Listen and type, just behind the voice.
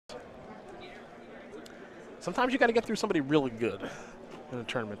Sometimes you got to get through somebody really good in a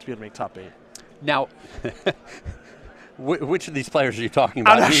tournament to be able to make top 8. Now, which of these players are you talking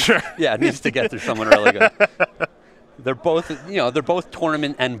about? I'm not sure. Yeah, needs to get through someone really good. They're both, they're both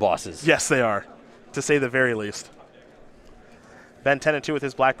tournament end bosses. Yes, they are, to say the very least. Ben 10-2 with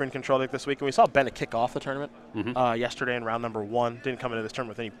his black-green control deck this week, and we saw Ben kick off the tournament yesterday in round number 1. Didn't come into this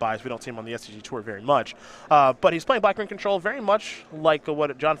tournament with any buys. We don't see him on the SCG Tour very much. But he's playing black-green control very much like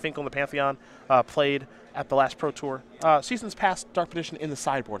what John Finkel in the Pantheon played at the last Pro Tour. Seasons past, Dark Petition in the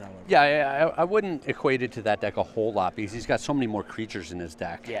sideboard, however. Yeah, I wouldn't equate it to that deck a whole lot because he's got so many more creatures in his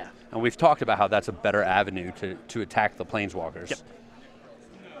deck. Yeah. And we've talked about how that's a better avenue to attack the Planeswalkers. Yep.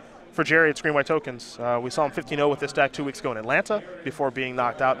 For Gerry, it's green-white tokens. We saw him 15-0 with this deck 2 weeks ago in Atlanta before being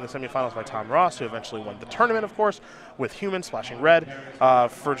knocked out in the semifinals by Tom Ross, who eventually won the tournament, of course, with humans splashing red.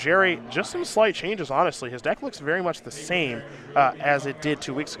 For Gerry, just some slight changes, honestly. His deck looks very much the same as it did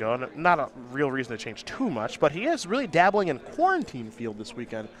 2 weeks ago, and not a real reason to change too much, but he is really dabbling in Quarantine Field this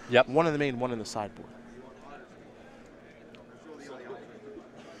weekend. Yep. One in the main, one in the sideboard.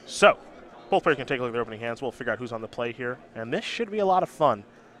 So, both players can take a look at their opening hands. We'll figure out who's on the play here, and this should be a lot of fun.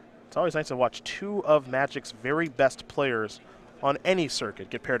 It's always nice to watch 2 of Magic's very best players on any circuit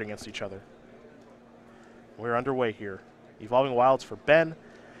get paired against each other. We're underway here. Evolving Wilds for Ben.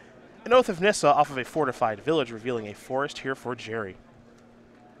 An Oath of Nissa off of a fortified village, revealing a forest here for Gerry.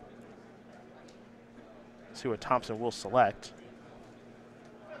 See what Thompson will select.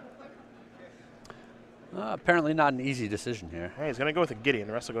 Apparently not an easy decision here. Hey, he's going to go with a Gideon.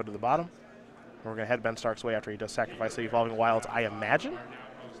 The rest will go to the bottom. And we're going to head Ben Stark's way after he does sacrifice the Evolving Wilds, I imagine.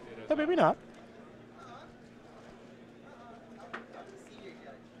 But maybe not.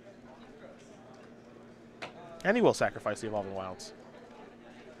 And he will sacrifice the Evolving Wilds.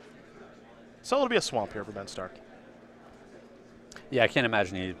 So it'll be a swamp here for Ben Stark. Yeah, I can't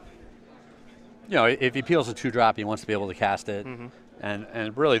imagine he... if he peels a 2-drop, he wants to be able to cast it.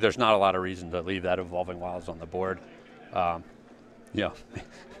 And really, there's not a lot of reason to leave that Evolving Wilds on the board.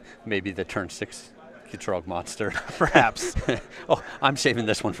 Maybe the turn 6 Kitrog monster. Perhaps. Oh, I'm saving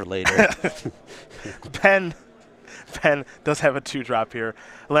this one for later. Ben does have a 2-drop here.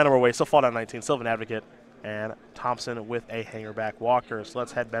 Llanowar Waste, still fall down 19. Sylvan Advocate. And Thompson with a Hangerback Walker. So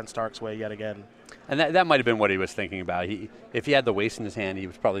let's head Ben Stark's way yet again. And that might have been what he was thinking about. If he had the Waste in his hand, he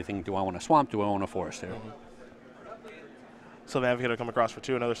was probably thinking, do I want a Swamp? Do I want a Forest here? Sylvan Advocate will come across for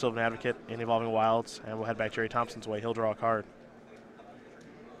 2. Another Sylvan Advocate in Evolving Wilds. And we'll head back Gerry Thompson's way. He'll draw a card.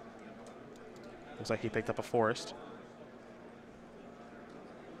 Looks like he picked up a Forest.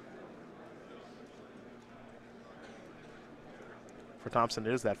 For Thompson,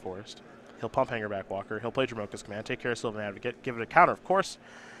 it is that Forest. He'll pump Hangerback Walker. He'll play Jamoka's Command, take care of Sylvan Advocate, give it a counter, of course.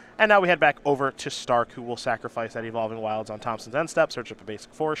 And now we head back over to Stark, who will sacrifice that Evolving Wilds on Thompson's end step, search up a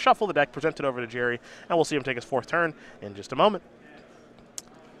basic forest, shuffle the deck, present it over to Gerry, and we'll see him take his 4th turn in just a moment.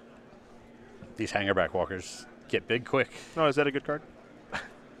 These Hangerback Walkers get big quick. Oh, is that a good card?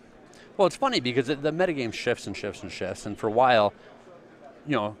 Well, it's funny because the metagame shifts and shifts and shifts, and for a while,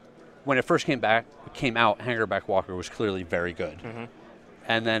 when it first came out, Hangerback Walker was clearly very good.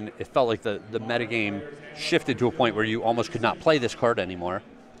 And then it felt like the metagame shifted to a point where you almost could not play this card anymore,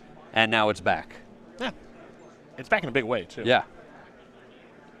 and now it's back. Yeah. It's back in a big way, too. Yeah.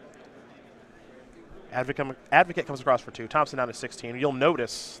 Advocate comes across for 2. Thompson down to 16. You'll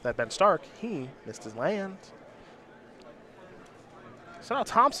notice that Ben Stark, he missed his land. So now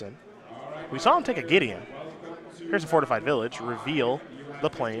Thompson, we saw him take a Gideon. Here's a fortified village. Reveal the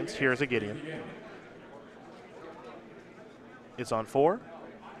plains. Here's a Gideon. It's on 4.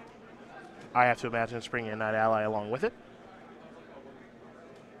 I have to imagine it's bringing a Night Ally along with it.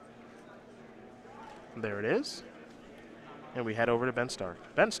 There it is. And we head over to Ben Stark.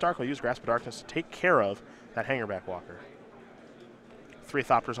 Ben Stark will use Grasp of Darkness to take care of that Hangerback Walker. 3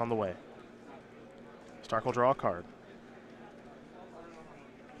 Thopters on the way. Stark will draw a card.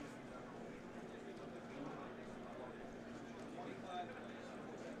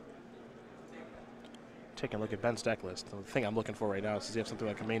 Taking a look at Ben's deck list. The thing I'm looking for right now is to see if something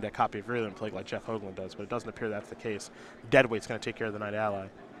like a main deck copy of Virulent Plague like Jeff Hoagland does, but it doesn't appear that's the case. Deadweight's going to take care of the Night Ally.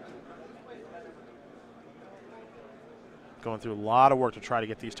 Going through a lot of work to try to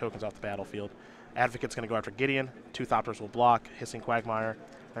get these tokens off the battlefield. Advocate's going to go after Gideon. 2 Thopters will block, Hissing Quagmire,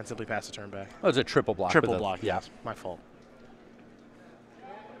 and simply pass the turn back. Oh, it's a triple block. Triple block, yeah. Yes. My fault.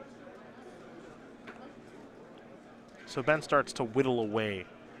 So Ben starts to whittle away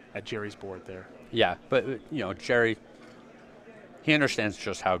at Gerry's board there. Yeah, but, Gerry, he understands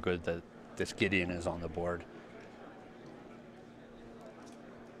just how good this Gideon is on the board.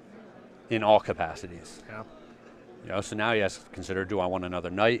 In all capacities. Yeah. So now he has to consider, do I want another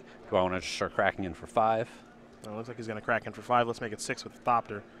Knight? Do I want to just start cracking in for 5? Well, looks like he's going to crack in for 5. Let's make it 6 with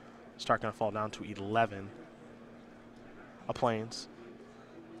Thopter. Stark going to fall down to 11. A Plains.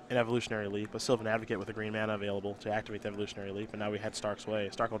 An Evolutionary Leap. A Sylvan Advocate with a green mana available to activate the Evolutionary Leap. And now we head Stark's way.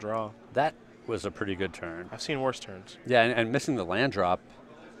 Stark will draw. That was a pretty good turn. I've seen worse turns. Yeah, and missing the land drop,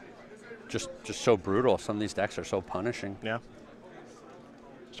 just so brutal. Some of these decks are so punishing. Yeah.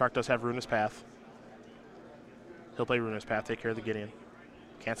 Stark does have Ruinous Path. He'll play Ruinous Path, take care of the Gideon.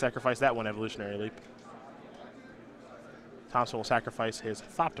 Can't sacrifice that one Evolutionary Leap. Thompson will sacrifice his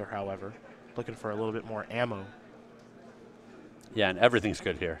Thopter, however, looking for a little bit more ammo. Yeah, and everything's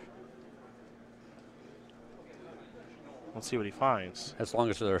good here. Let's see what he finds. As long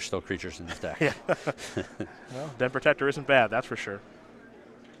as there are still creatures in this deck. Yeah. Well, Den Protector isn't bad, that's for sure.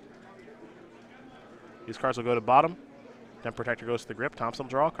 These cards will go to bottom. Den Protector goes to the grip. Thompson will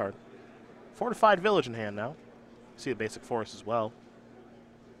draw a card. Fortified Village in hand now. See a basic forest as well.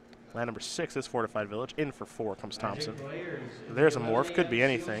 Land number 6 is Fortified Village. In for 4 comes Thompson. There's a morph. Could be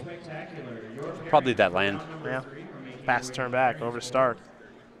anything. Probably that land. Yeah. Pass the turn back over to Stark.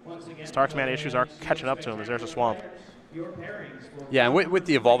 Stark's mana issues are catching up to him as there's a swamp. Yeah, and with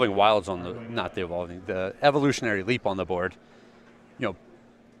the Evolving Wilds on the, the Evolutionary Leap on the board, you know,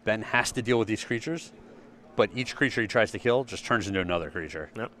 Ben has to deal with these creatures, but each creature he tries to kill just turns into another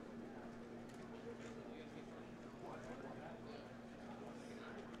creature. Yep.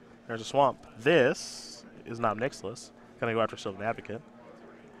 There's a swamp. This is not Nixless. Going to go after Sylvan Advocate.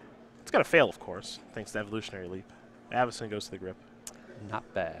 It's going to fail, of course, thanks to Evolutionary Leap. Avacyn goes to the grip.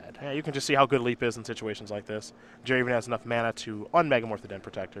 Not bad. Yeah, you can just see how good Leap is in situations like this. Gerry even has enough mana to unmegamorph the Den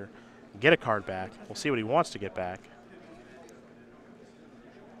Protector, get a card back. We'll see what he wants to get back.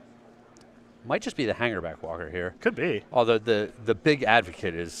 Might just be the Hangerback Walker here. Could be. Although the big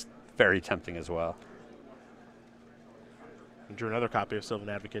Advocate is very tempting as well. And drew another copy of Sylvan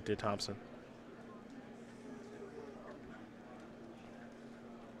Advocate, did Thompson.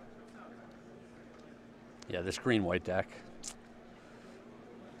 Yeah, this green-white deck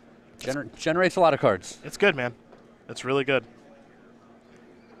generates a lot of cards. It's good, man. It's really good.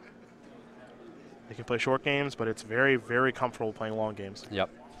 They can play short games, but it's very, very comfortable playing long games. Yep.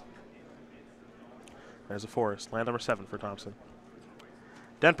 There's a forest. Land number 7 for Thompson.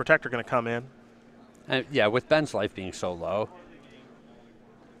 Den Protector going to come in. And yeah, with Ben's life being so low,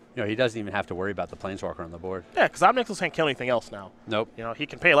 you know, he doesn't even have to worry about the Planeswalker on the board. Yeah, because Omnixless can't kill anything else now. Nope. You know, he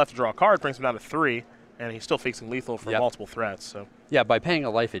can pay a life to draw a card, brings him down to 3, and he's still facing lethal for multiple threats. So yeah, by paying a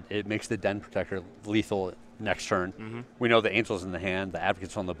life, it makes the Den Protector lethal next turn. We know the Angel's in the hand, the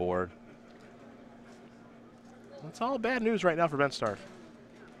Advocate's on the board. That's all bad news right now for Ben Stark.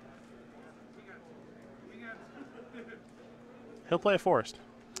 He'll play a forest.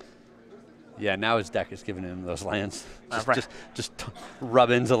 Yeah, now his deck is giving him those lands. Right. Just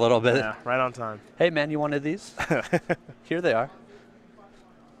rub-ins a little bit. Yeah, right on time. Hey, man, you wanted these? Here they are.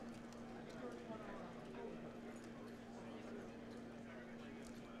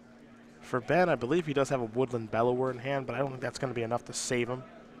 For Ben, I believe he does have a Woodland Bellower in hand, but I don't think that's going to be enough to save him.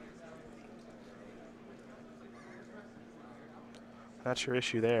 That's your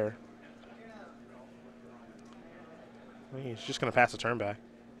issue there. I mean, he's just going to pass the turn back.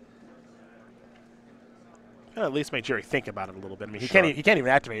 Gonna at least make Gerry think about it a little bit. I mean, he can't even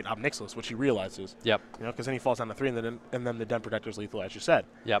activate Omnixless, which he realizes. Yep. You know, because then he falls down to 3, and then the Den Protector's lethal, as you said.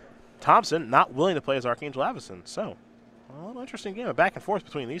 Yep. Thompson not willing to play as Archangel Avacyn. So, a little interesting game, a back and forth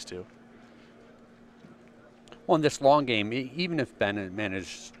between these two. Well, in this long game, even if Ben had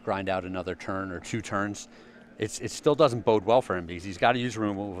managed to grind out another turn or 2 turns, it still doesn't bode well for him because he's got to use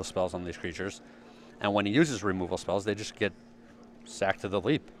removal spells on these creatures. And when he uses removal spells, they just get sacked to the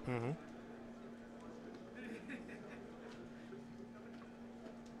leap.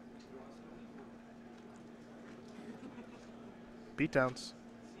 Beatdowns.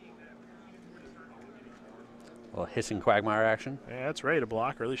 A little hissing Quagmire action. Yeah, it's ready to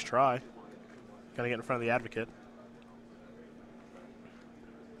block, or at least try. Gotta get in front of the Advocate.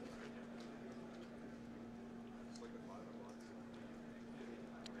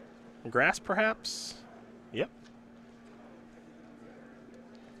 Grass, perhaps? Yep.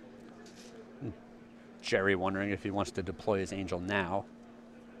 Gerry wondering if he wants to deploy his Angel now.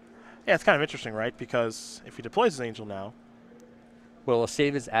 Yeah, it's kind of interesting, right? Because if he deploys his Angel now... Well, he'll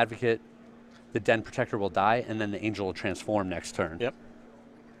save his Advocate, the Den Protector will die, and then the Angel will transform next turn. Yep.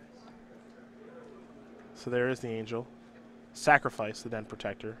 So there is the Angel. Sacrifice the Den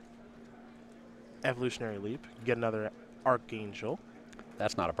Protector. Evolutionary Leap. Get another Archangel.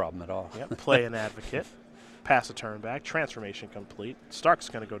 That's not a problem at all. Yep. Play an Advocate. Pass a turn back. Transformation complete. Stark's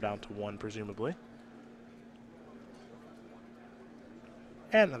going to go down to 1, presumably.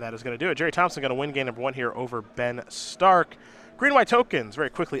 And that is going to do it. Gerry Thompson going to win game number 1 here over Ben Stark. Green-white tokens very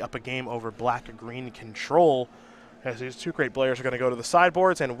quickly up a game over black-green control. As these two great players are going to go to the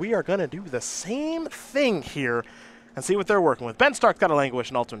sideboards, and we are going to do the same thing here and see what they're working with. Ben Stark's got a Languish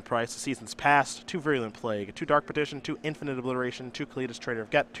and Ultimate Price. The season's past. 2 Virulent Plague, 2 Dark Petition, 2 Infinite Obliteration, 2 Kalidas Trader of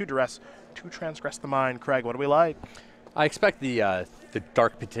Get, 2 Duress, 2 Transgress the Mind. Craig, what do we like? I expect the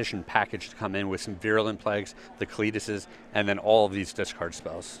Dark Petition package to come in with some Virulent Plagues, the Kalidases, and then all of these discard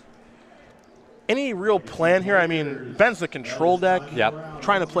spells. Any real plan here? I mean, Ben's the control deck. Yep.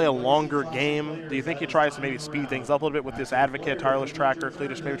 Trying to play a longer game. Do you think he tries to maybe speed things up a little bit with this Advocate, Tireless Tracker,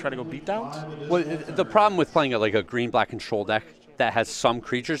 Kalidas, maybe try to go beatdowns? Well, the problem with playing like a green-black control deck that has some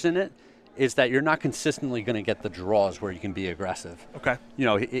creatures in it is that you're not consistently going to get the draws where you can be aggressive. Okay. You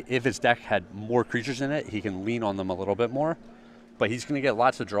know, if his deck had more creatures in it, he can lean on them a little bit more. But he's going to get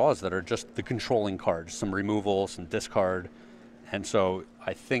lots of draws that are just the controlling cards, some removal, some discard. And so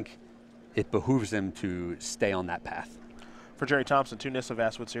I think it behooves him to stay on that path. For Gerry Thompson, 2 Nissa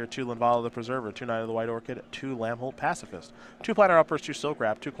Vastwoods here, 2 Linvala the Preserver, 2 Knight of the White Orchid, 2 Lambholt Pacifist, 2 Planar Uppers, 2 Silk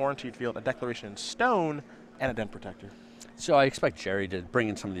Wrap, 2 Quarantine Field, a Declaration in Stone, and a Den Protector. So I expect Gerry to bring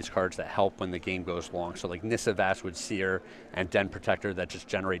in some of these cards that help when the game goes long. So like Nissa Vastwood Seer and Den Protector that just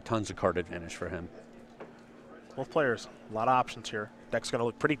generate tons of card advantage for him. Both players, a lot of options here. Deck's going to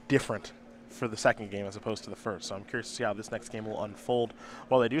look pretty different for the second game as opposed to the first. So I'm curious to see how this next game will unfold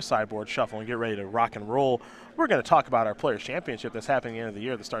while they do sideboard shuffle and get ready to rock and roll. We're going to talk about our Players' Championship that's happening at the end of the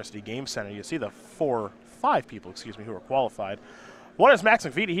year at the Star City Game Center. You see the 5 people, who are qualified. One is Max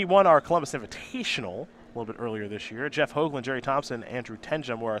McVitie. He won our Columbus Invitational a little bit earlier this year. Jeff Hoagland, Gerry Thompson, Andrew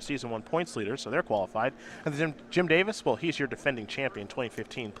Tenjum were our Season 1 points leaders, so they're qualified. And then Jim Davis, well, he's your defending champion,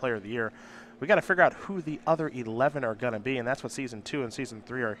 2015 Player of the Year. We got to figure out who the other 11 are going to be, and that's what Season 2 and Season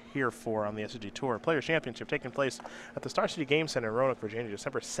 3 are here for on the SCG Tour. Players' Championship taking place at the Star City Game Center in Roanoke, Virginia,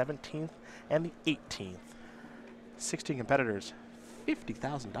 December 17th and the 18th. 16 competitors,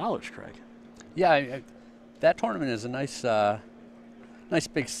 $50,000, Craig. Yeah, that tournament is a nice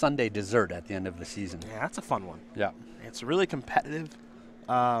big Sunday dessert at the end of the season. Yeah, that's a fun one. Yeah. It's really competitive.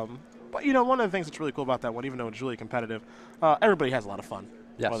 But, you know, one of the things that's really cool about that one, even though it's really competitive, everybody has a lot of fun.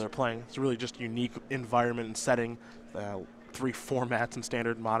 Yes. While they're playing. It's really just a unique environment and setting, 3 formats in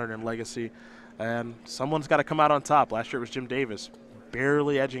Standard, Modern, and Legacy. And someone's got to come out on top. Last year it was Jim Davis,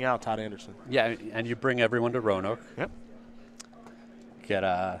 barely edging out Todd Anderson. Yeah, and you bring everyone to Roanoke. Yep.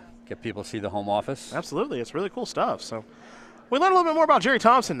 Get people to see the home office. Absolutely. It's really cool stuff. So we learn a little bit more about Gerry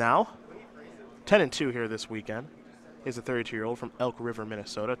Thompson now. 10-2 here this weekend. He's a 32-year-old from Elk River,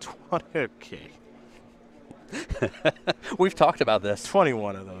 Minnesota. Okay. We've talked about this.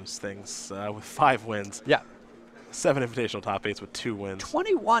 21 of those things with 5 wins. Yeah. 7 invitational top 8s with 2 wins.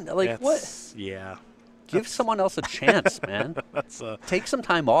 21. Like, what? Yeah. Give someone else a chance, man. Take some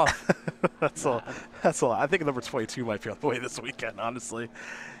time off. That's a lot. I think number 22 might be on the way this weekend, honestly.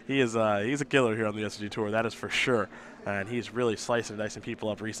 He's a killer here on the SCG Tour, that is for sure. And he's really slicing and dicing people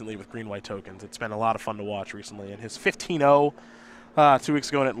up recently with green-white tokens. It's been a lot of fun to watch recently. And his 15-0 2 weeks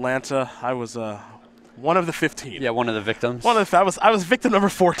ago in Atlanta, I was one of the 15. Yeah, one of the victims. I was victim number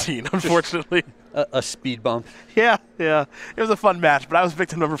 14, unfortunately. A speed bump. Yeah. It was a fun match, but I was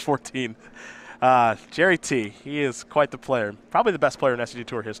victim number 14. Gerry T, he is quite the player. Probably the best player in SCG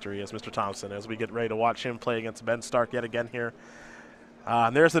Tour history is Mr. Thompson as we get ready to watch him play against Ben Stark yet again here.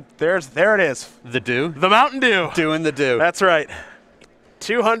 And there it is. The Dew? The Mountain Dew. Doing the Dew. That's right.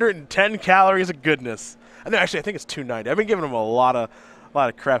 210 calories of goodness. And actually, I think it's 290. I've been giving him a lot of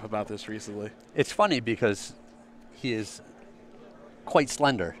crap about this recently. It's funny because he is quite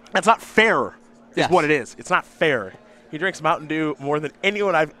slender. That's not fair. Yes. Is what it is. It's not fair. He drinks Mountain Dew more than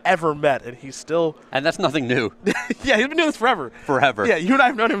anyone I've ever met, and he's still... And that's nothing new. Yeah, he's been doing this forever. Forever. Yeah, you and I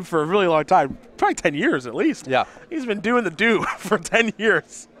have known him for a really long time. Probably 10 years at least. Yeah. He's been doing the Dew for 10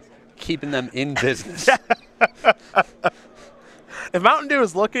 years. Keeping them in business. If Mountain Dew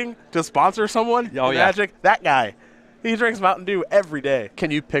is looking to sponsor someone, Magic, that guy, he drinks Mountain Dew every day.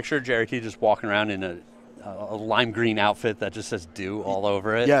 Can you picture Gerry T just walking around in a lime green outfit that just says Dew all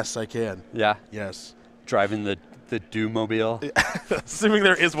over it? Yes, I can. Yeah? Yes. Driving the Dew-mobile? Assuming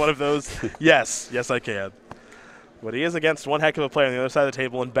there is one of those, yes, I can. But he is against one heck of a player on the other side of the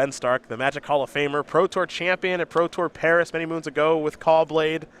table in Ben Stark, the Magic Hall of Famer, Pro Tour champion at Pro Tour Paris many moons ago with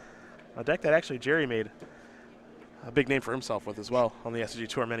Caw-Blade, a deck that actually Gerry made a big name for himself with as well on the SCG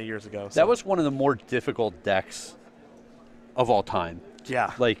Tour many years ago. That was one of the more difficult decks of all time.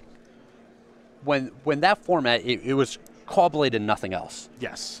 Yeah. Like, when that format, it was Caw-Blade and nothing else.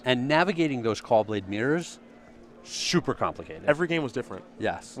 Yes. And navigating those Caw-Blade mirrors super complicated. Every game was different.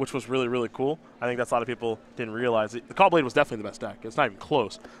 Yes. Which was really, really cool. I think that's a lot of people didn't realize. The Caw-Blade was definitely the best deck. It's not even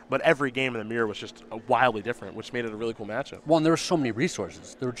close. But every game in the mirror was just wildly different, which made it a really cool matchup. Well, and there were so many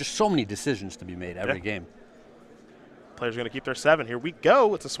resources. There were just so many decisions to be made every game. Players are going to keep their 7. Here we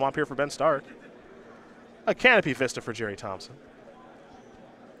go. It's a swamp here for Ben Stark. A Canopy Vista for Gerry Thompson.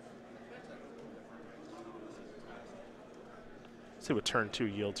 Let's see what turn 2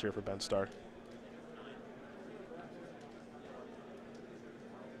 yields here for Ben Stark.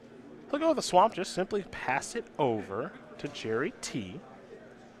 He'll go with the swamp, just simply pass it over to Gerry T.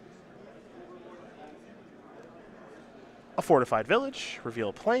 A fortified village,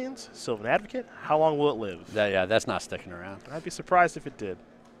 reveal plains, Sylvan Advocate. How long will it live? Yeah, that's not sticking around. I'd be surprised if it did.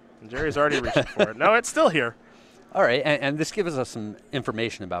 And Jerry's already reaching for it. No, it's still here. All right, and this gives us some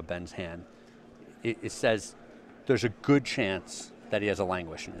information about Ben's hand. It says there's a good chance that he has a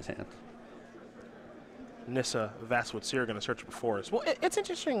Languish in his hand. Nissa, Vastwood Seer going to search before us. Well, it's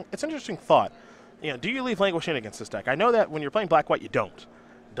interesting. It's an interesting thought. You know, do you leave Languish in against this deck? I know that when you're playing black-white, you don't.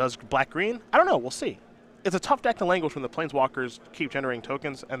 Does black-green? I don't know. We'll see. It's a tough deck to Languish when the Planeswalkers keep generating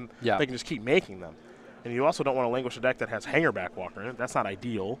tokens and they can just keep making them. And you also don't want to Languish a deck that has Hangerback Walker in it. That's not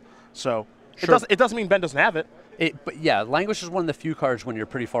ideal. So it doesn't mean Ben doesn't have it. But yeah, Languish is one of the few cards when you're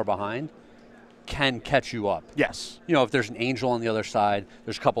pretty far behind can catch you up. Yes. You know, if there's an Angel on the other side,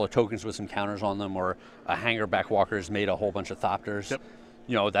 there's a couple of tokens with some counters on them, or a Hangerback Walker has made a whole bunch of Thopters. Yep.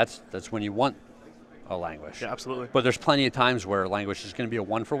 You know, that's when you want a Languish. Yeah, absolutely. But there's plenty of times where Languish is going to be a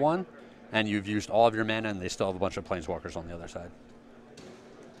 1-for-1, and you've used all of your mana, and they still have a bunch of Planeswalkers on the other side.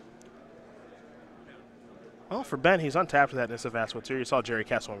 Well, for Ben, he's untapped with that Nissa Vastwood Seer. You saw Gerry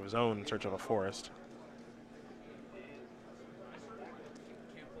cast one of his own in search of a forest.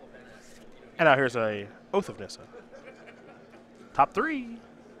 And now here's a Oath of Nissa. Top 3.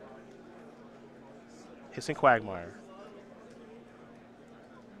 Hissing Quagmire.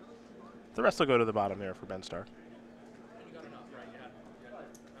 The rest will go to the bottom there for Ben Stark.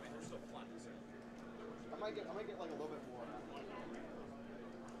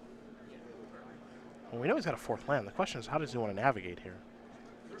 Well, we know he's got a 4th land. The question is, how does he want to navigate here?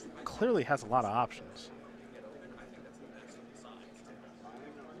 Clearly has a lot of options.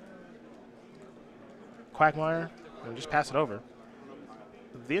 Quagmire, and just pass it over.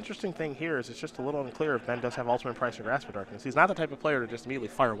 The interesting thing here is it's just a little unclear if Ben does have Ultimate Price or Grasp of Darkness. He's not the type of player to just immediately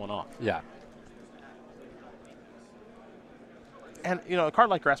fire one off. Yeah. And, you know, a card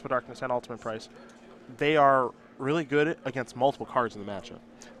like Grasp of Darkness and Ultimate Price, they are really good against multiple cards in the matchup.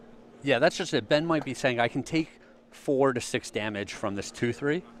 Yeah, that's just it. Ben might be saying, I can take 4 to 6 damage from this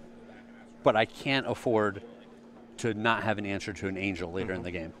 2/3, but I can't afford to not have an answer to an Angel later in the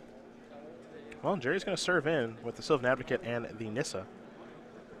game. Well, Jerry's going to serve in with the Sylvan Advocate and the Nissa.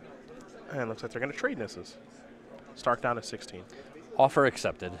 And it looks like they're going to trade Nissas. Stark down to 16. Offer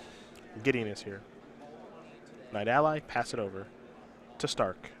accepted. Gideon is here. Knight Ally, pass it over to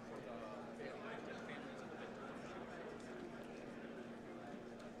Stark.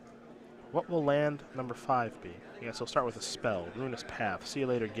 What will land number 5 be? I guess he'll start with a spell. Ruinous Path. See you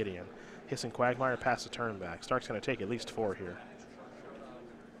later, Gideon. Hissing Quagmire, pass the turn back. Stark's going to take at least 4 here.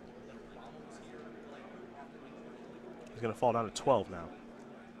 He's going to fall down to 12 now.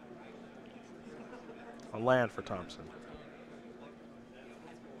 A land for Thompson.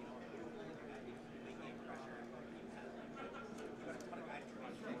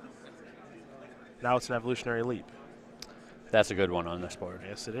 Now it's an Evolutionary Leap. That's a good one on this board.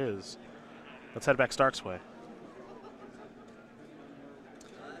 Yes, it is. Let's head back Stark's way.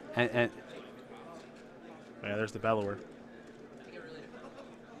 And yeah, there's the Bellower.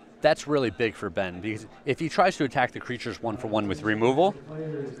 that's really big for Ben, because if he tries to attack the creatures 1-for-1 with removal,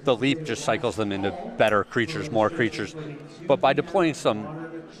 the leap just cycles them into better creatures, more creatures. But by deploying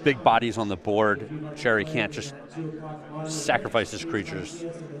some big bodies on the board, Gerry can't just sacrifice his creatures.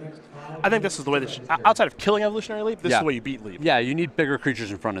 I think this is the way that, outside of killing Evolutionary Leap, this is the way you beat Leap. Yeah, you need bigger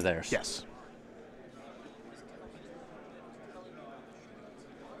creatures in front of theirs. Yes.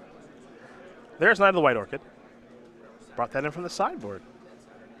 There's Knight of the White Orchid. Brought that in from the sideboard.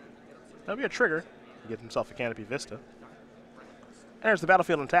 That'll be a trigger. Get himself a Canopy Vista. And there's the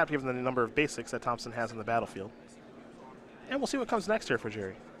battlefield untapped, given the number of basics that Thompson has in the battlefield. And we'll see what comes next here for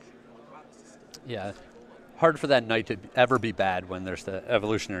Gerry. Yeah. Hard for that Knight to ever be bad when there's the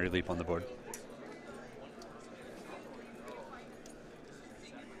Evolutionary Leap on the board.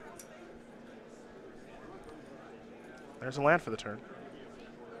 There's a land for the turn.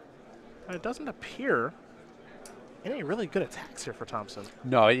 And it doesn't appear any really good attacks here for Thompson.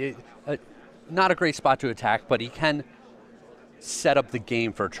 No, not a great spot to attack, but he can set up the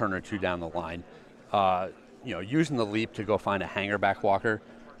game for a turn or two down the line. using the leap to go find a hangerback walker,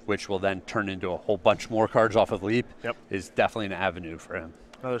 which will then turn into a whole bunch more cards off of leap, is definitely an avenue for him.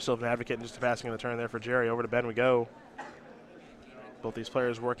 Another Sylvan Advocate and just a passing in the turn there for Gerry. Over to Ben we go. Both these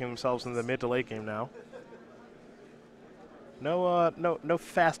players working themselves in the mid to late game now. No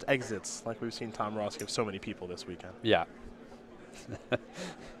fast exits like we've seen Tom Ross give so many people this weekend. Yeah.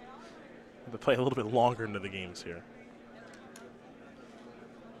 To play a little bit longer into the games here.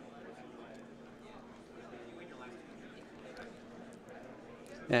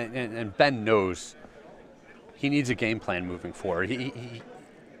 And Ben knows he needs a game plan moving forward.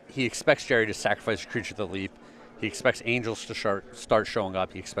 He expects Gerry to sacrifice a creature to the leap. He expects angels to start showing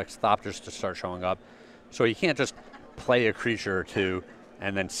up. He expects Thopters to start showing up. So he can't just play a creature or two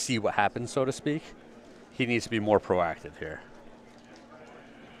and then see what happens, so to speak. He needs to be more proactive here.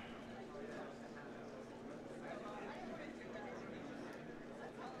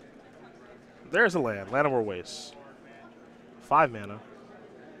 There's a land. Land of War Waste. 5 mana.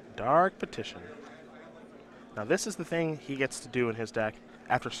 Dark Petition. Now this is the thing he gets to do in his deck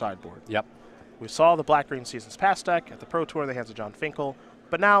after sideboard. Yep. We saw the Black-Green Seasons Past deck at the Pro Tour in the hands of John Finkel,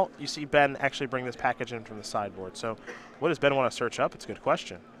 but now you see Ben actually bring this package in from the sideboard. So what does Ben want to search up? It's a good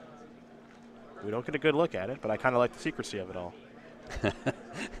question. We don't get a good look at it, but I kind of like the secrecy of it all.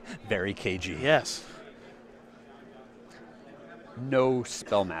 Very cagey. Yes. No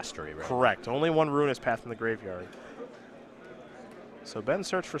spell mastery, right? Correct. Only one Ruinous Path in the graveyard. So Ben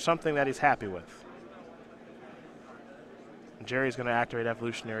searched for something that he's happy with. And Gerry's going to activate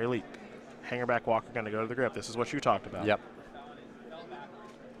Evolutionary Leap. Hangerback Walker going to go to the grip. This is what you talked about. Yep.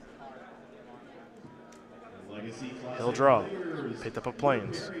 He'll draw. Picked up a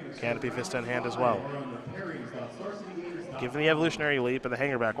Plains. Canopy Vista in hand as well. Given the Evolutionary Leap and the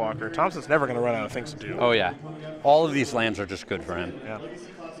Hangerback Walker, Thompson's never going to run out of things to do. Oh, yeah. All of these lands are just good for him. Yeah.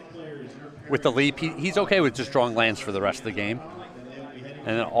 With the leap, he's okay with just drawing lands for the rest of the game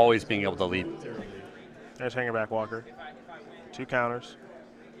and then always being able to leap. There's Hangerback Walker. 2 counters.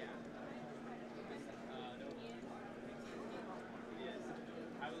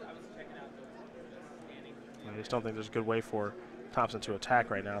 I just don't think there's a good way for Thompson to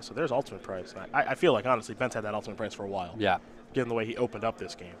attack right now. So there's Ultimate Price. I feel like, honestly, Ben's had that Ultimate Price for a while. Yeah. Given the way he opened up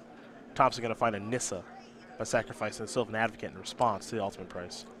this game. Thompson's going to find a Nissa by sacrificing the Sylvan Advocate in response to the Ultimate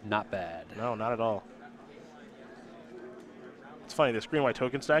Price. Not bad. No, not at all. It's funny, this green-white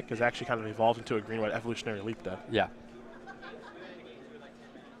tokens deck has actually kind of evolved into a green-white Evolutionary Leap deck. Yeah.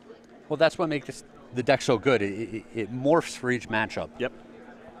 Well, that's what makes the deck so good. It morphs for each matchup. Yep.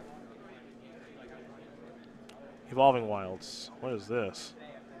 Evolving Wilds. What is this?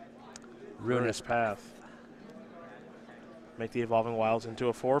 Ruinous Path. Make the Evolving Wilds into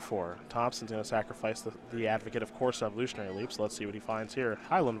a 4/4. Thompson's going to sacrifice the Advocate, of course, Evolutionary Leaps. Let's see what he finds here.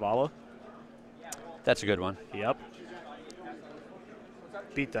 Highland Vala. That's a good one. Yep.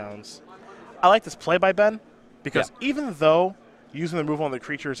 Beatdowns. I like this play by Ben because even though using the removal on the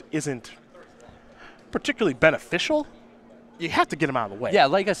creatures isn't particularly beneficial, you have to get him out of the way. Yeah,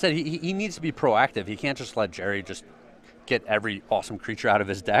 like I said, he needs to be proactive. He can't just let Gerry just get every awesome creature out of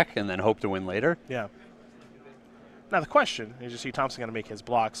his deck and then hope to win later. Yeah. Now the question is, you see Thompson going to make his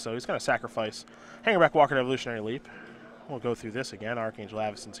blocks, so he's going to sacrifice Hangerback Walker to Evolutionary Leap. We'll go through this again. Archangel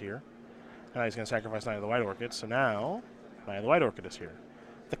Avacyn's here. Now he's going to sacrifice Knight of the White Orchid, so now Knight of the White Orchid is here.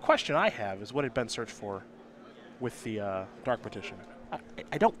 The question I have is, what did Ben search for with the Dark Petition?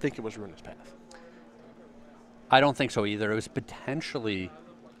 I don't think it was Ruinous Path. I don't think so either. It was potentially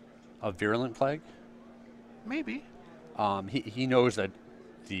a Virulent Plague. Maybe. He knows that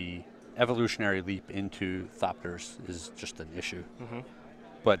the Evolutionary Leap into Thopters is just an issue.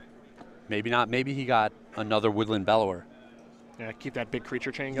 But maybe not. Maybe he got another Woodland Bellower. Yeah, keep that big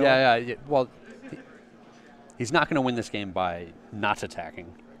creature chain going. Yeah. Well, he's not going to win this game by not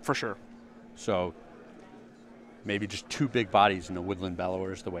attacking. For sure. So maybe just 2 big bodies in a Woodland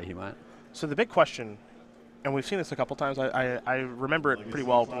Bellower is the way he went. So the big question, and we've seen this a couple times, I remember it pretty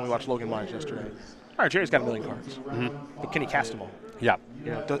well when we watched Logan Myers yesterday. All right, Gerry's got 1 million cards. But can he cast them all? Yeah.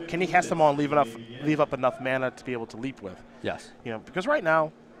 You know, can he cast them all and leave up enough mana to be able to leap with? Yes. You know, because right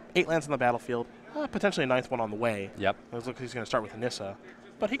now, 8 lands on the battlefield, potentially a 9th one on the way. Yep. It looks like he's going to start with Nissa,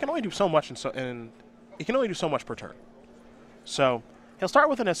 but he can only do so much, and he can only do so much per turn. So he'll start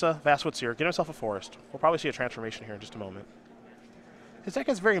with Nissa, Vastwood Seer, get himself a forest. We'll probably see a transformation here in just a moment. His deck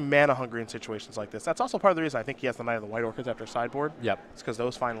is very mana hungry in situations like this. That's also part of the reason I think he has the Knight of the White Orchids after sideboard. Yep. It's because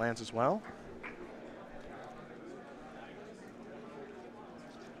those find lands as well.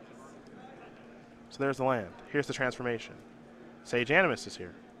 So there's the land. Here's the transformation. Sage Animus is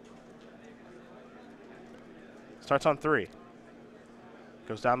here. Starts on 3.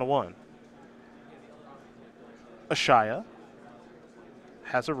 Goes down to 1. Ashaya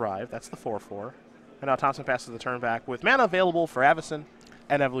has arrived. That's the 4/4. And now Thompson passes the turn back with mana available for Avacyn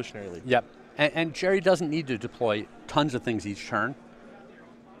and Evolutionary Leap. Yep. And Gerry doesn't need to deploy tons of things each turn.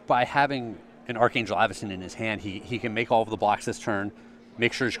 By having an Archangel Avacyn in his hand, he can make all of the blocks this turn,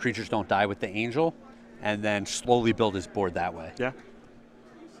 make sure his creatures don't die with the Angel, and then slowly build his board that way. Yeah.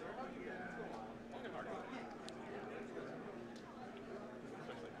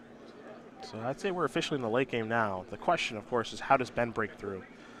 So I'd say we're officially in the late game now. The question, of course, is how does Ben break through?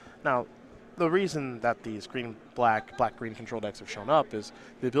 Now, the reason that these green-black, black-green control decks have shown up is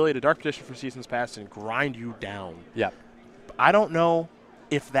the ability to Dark Petition for Seasons Past and grind you down. Yep. I don't know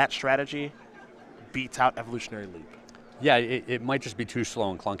if that strategy beats out Evolutionary Leap. Yeah, it might just be too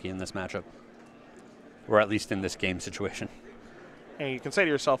slow and clunky in this matchup. Or at least in this game situation. And you can say to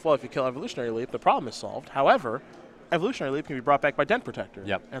yourself, well, if you kill Evolutionary Leap, the problem is solved. However, Evolutionary Leap can be brought back by Den Protector.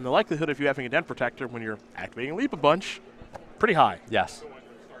 Yep. And the likelihood of you having a Den Protector when you're activating Leap a bunch, pretty high. Yes.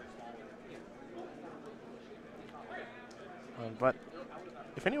 But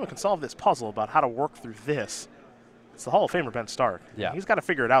if anyone can solve this puzzle about how to work through this, it's the Hall of Famer Ben Stark. Yeah. He's got to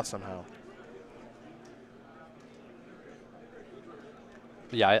figure it out somehow.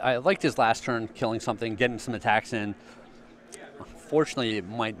 Yeah, I liked his last turn, killing something, getting some attacks in. Unfortunately, it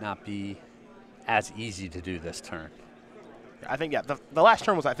might not be as easy to do this turn. I think, yeah, the last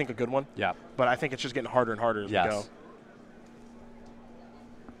turn was, I think, a good one. Yeah. But I think it's just getting harder and harder as we go.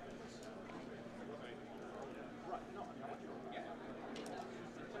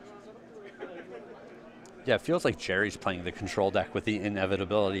 Yeah, it feels like Gerry's playing the control deck with the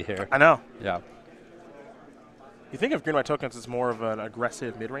inevitability here. I know. Yeah. You think of Green White Tokens as more of an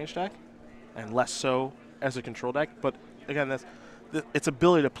aggressive mid-range deck and less so as a control deck. But, again, its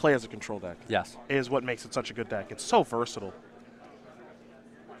ability to play as a control deck is what makes it such a good deck. It's so versatile.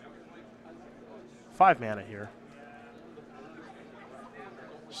 5 mana here.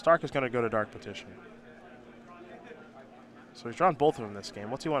 Stark is going to go to Dark Petition. So he's drawn both of them this game.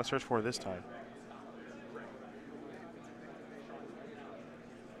 What's he want to search for this time?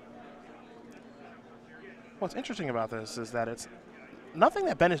 What's interesting about this is that it's nothing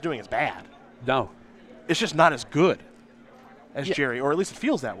that Ben is doing is bad. No. It's just not as good as Gerry, or at least it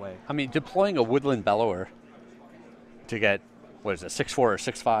feels that way. I mean, deploying a Woodland Bellower to get, what is it, 6/4 or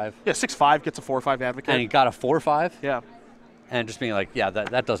 6/5? Yeah, 6/5 gets a 4/5 Advocate. And he got a 4/5? Yeah. And just being like, yeah,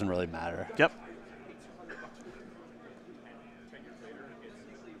 that doesn't really matter. Yep.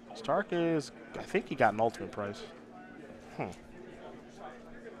 Stark is, I think he got an ultimate price.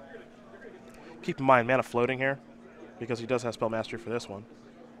 Keep in mind, mana floating here, because he does have Spell Mastery for this one.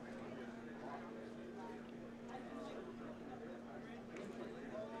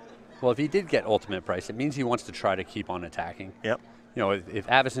 Well, if he did get ultimate price, it means he wants to try to keep on attacking. Yep. You know, if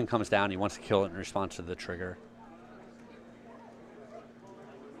Avacyn comes down, he wants to kill it in response to the trigger.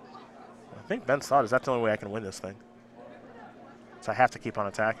 I think Ben's thought is that's the only way I can win this thing. So I have to keep on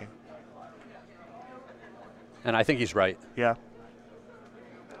attacking. And I think he's right. Yeah.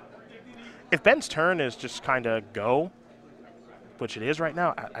 If Ben's turn is just kind of go, which it is right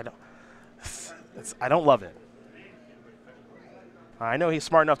now, I don't love it. I know he's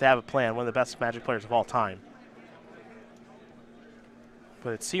smart enough to have a plan, one of the best Magic players of all time.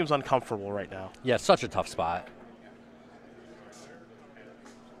 But it seems uncomfortable right now. Yeah, such a tough spot.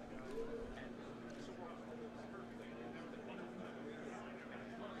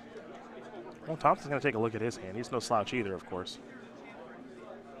 Well, Thompson's going to take a look at his hand. He's no slouch either, of course.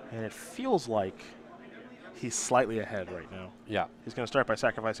 And it feels like he's slightly ahead right now. Yeah. He's going to start by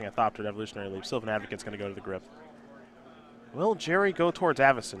sacrificing a Thopter to Evolutionary Leap. Sylvan Advocate's going to go to the grip. Will Gerry go towards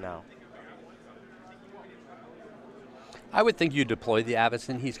Avacyn now? I would think you deploy the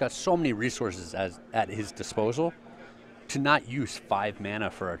Avacyn. He's got so many resources at his disposal. To not use 5 mana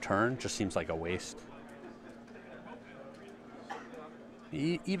for a turn just seems like a waste.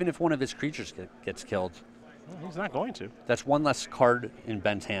 Even if one of his creatures gets killed. Well, he's not going to. That's one less card in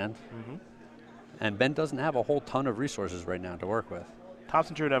Ben's hand. And Ben doesn't have a whole ton of resources right now to work with.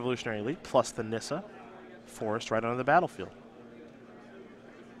 Thompson drew an Evolutionary Leap plus the Nissa Forest right onto the battlefield.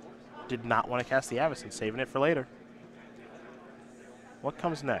 Did not want to cast the Avacyn, saving it for later. What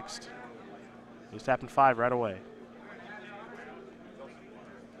comes next? He's tapping 5 right away.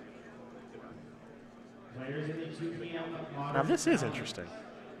 Now this is interesting.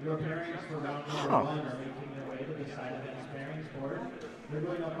 Your pairings for round number 1 are making their way to the side of Ben's pairings board. They're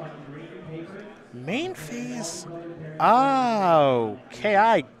going up on green paper. Main phase. Oh, okay,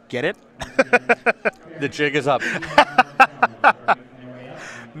 I get it. The jig is up.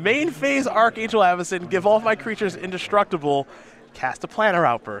 Main phase Archangel Avacyn, give all of my creatures indestructible, cast a Planner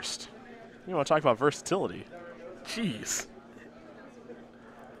Outburst. You want to talk about versatility. Jeez.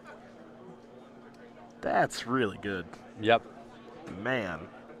 That's really good. Yep. Man.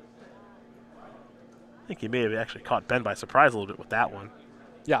 I think he may have actually caught Ben by surprise a little bit with that one.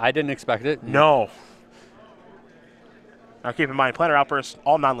 Yeah, I didn't expect it. No. Now keep in mind, Planar Outburst,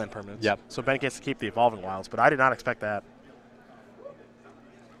 all non-land permanents. Yep. So Ben gets to keep the Evolving Wilds, but I did not expect that.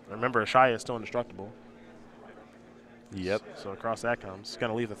 Remember, Ashaya is still indestructible. Yep. So across that comes. Going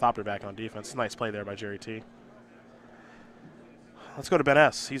to leave the Thopter back on defense. Nice play there by Gerry T. Let's go to Ben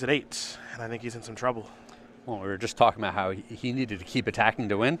S. He's at 8, and I think he's in some trouble. Well, we were just talking about how he needed to keep attacking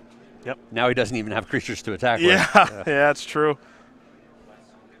to win. Yep. Now he doesn't even have creatures to attack Yeah, with. yeah, that's true.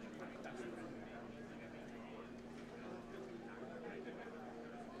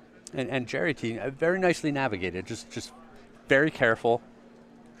 And Gerry T, very nicely navigated, just very careful.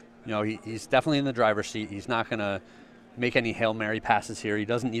 You know, he's definitely in the driver's seat. He's not going to make any Hail Mary passes here. He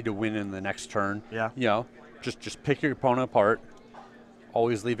doesn't need to win in the next turn. Yeah. You know, just pick your opponent apart,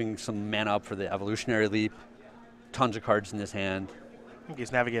 always leaving some mana up for the Evolutionary Leap, tons of cards in his hand. I think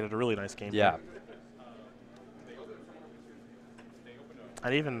he's navigated a really nice game. Yeah.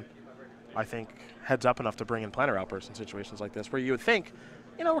 And even, I think, heads up enough to bring in Planar Outbursts in situations like this, where you would think,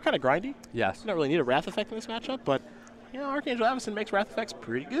 you know, we're kind of grindy. Yes. You don't really need a Wrath Effect in this matchup, but, you know, Archangel Avacyn makes Wrath Effects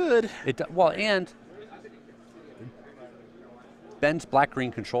pretty good. Well, and Ben's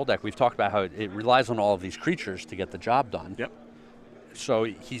black-green control deck, we've talked about how it relies on all of these creatures to get the job done. Yep. So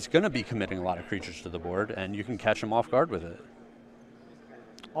he's going to be committing a lot of creatures to the board, and you can catch him off guard with it.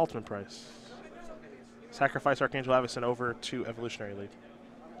 Ultimate price. Sacrifice Archangel Avacyn over to Evolutionary Leap.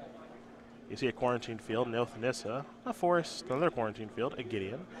 You see a Quarantined Field, an Oath Nissa, a Forest, another Quarantined Field, a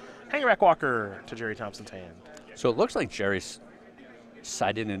Gideon. Hangerback Walker to Gerry Thompson's hand. So it looks like Jerry's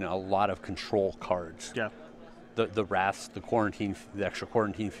sided in a lot of control cards. Yeah. The Wraths, the Quarantine, the extra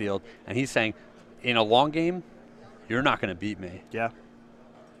Quarantine Field, and he's saying, in a long game, you're not going to beat me. Yeah.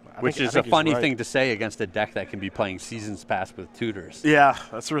 Which is a funny thing to say against a deck that can be playing Seasons Past with tutors. Yeah,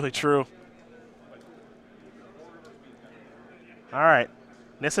 that's really true. All right,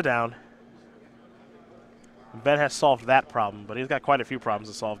 Nissa down. Ben has solved that problem, but he's got quite a few problems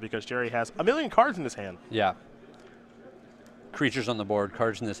to solve because Gerry has a million cards in his hand. Yeah. Creatures on the board,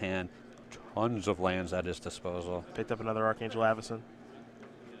 cards in his hand, tons of lands at his disposal. Picked up another Archangel Avacyn.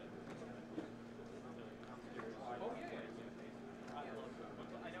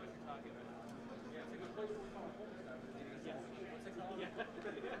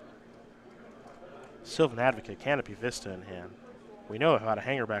 Sylvan Advocate, Canopy Vista in hand. We know about a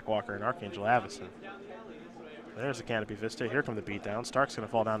Hangerback Walker and Archangel Avacyn. There's a Canopy Vista. Here come the beatdown. Stark's going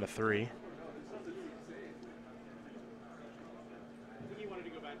to fall down to 3.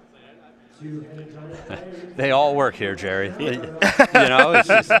 They all work here, Gerry. You know, it's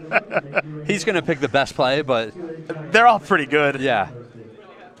just, he's going to pick the best play, but they're all pretty good. Yeah.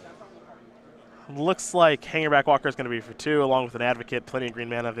 Looks like Hangerback Walker is going to be for 2, along with an Advocate. Plenty of green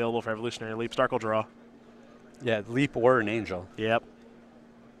mana available for Evolutionary Leap. Stark will draw. Yeah, Leap or an Angel. Yep.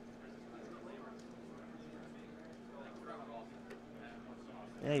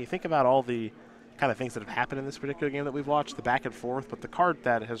 Yeah, you think about all the kind of things that have happened in this particular game that we've watched, the back and forth, but the card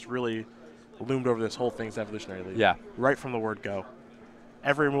that has really loomed over this whole thing is Evolutionary Leap. Yeah. Right from the word go.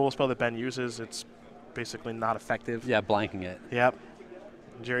 Every removal spell that Ben uses, it's basically not effective. Yeah, blanking it. Yep.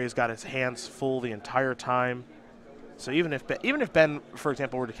 Gerry's got his hands full the entire time. So even if Ben, for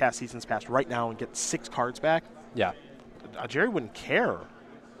example, were to cast Seasons Past right now and get 6 cards back, yeah, Gerry wouldn't care.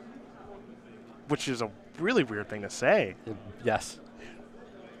 Which is a really weird thing to say. Yes.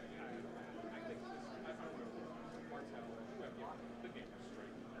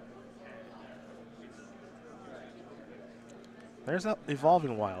 There's that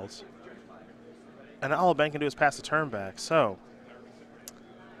Evolving Wilds. And all Ben can do is pass the turn back, so.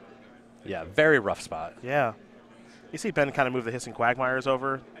 Yeah, very rough spot. Yeah. You see Ben kind of move the Hissing Quagmires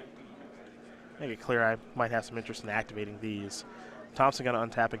over. Make it clear I might have some interest in activating these. Thompson going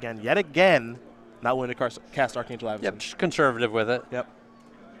to untap again. Yet again, not willing to cast Archangel Avacyn. Yep, just conservative with it. Yep.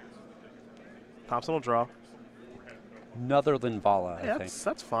 Thompson will draw. Another Linvala, I think.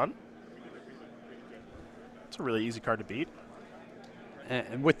 That's fun. It's a really easy card to beat.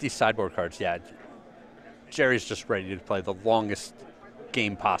 And with these sideboard cards, yeah, Gerry's just ready to play the longest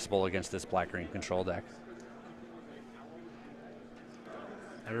game possible against this black-green control deck.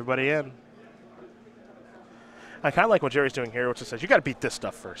 Everybody in. I kind of like what Gerry's doing here, which is says, you got to beat this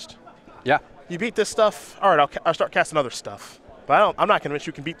stuff first. Yeah. You beat this stuff, all right, I'll start casting other stuff. But I'm not convinced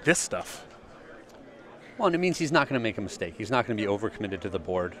you can beat this stuff. Well, and it means he's not going to make a mistake. He's not going to be overcommitted to the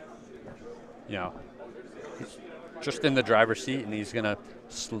board. You know, he's just in the driver's seat, and he's going to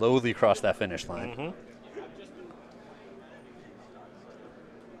slowly cross that finish line. Mm-hmm.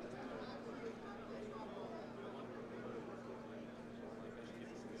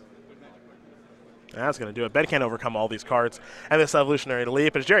 That's going to do it. Ben can't overcome all these cards and this evolutionary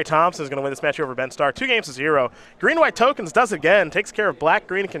leap. As Gerry Thompson is going to win this match over Ben Starr, 2-0. Green-white tokens does it again, takes care of black,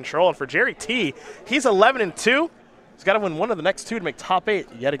 green, and control. And for Gerry T, he's 11-2. He's got to win one of the next 2 to make top 8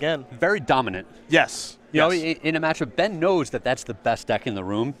 yet again. Very dominant. Yes. You know, in a matchup, Ben knows that that's the best deck in the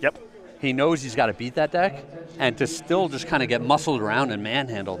room. Yep. He knows he's got to beat that deck, and to still just kind of get muscled around and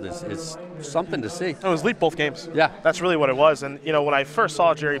manhandled is something to see. It was leap both games. Yeah. That's really what it was. And, you know, when I first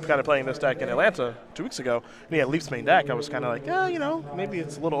saw Gerry kind of playing this deck in Atlanta 2 weeks ago, and he had Leap's main deck, I was kind of like, you know, maybe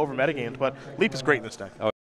it's a little over metagamed, but Leap is great in this deck.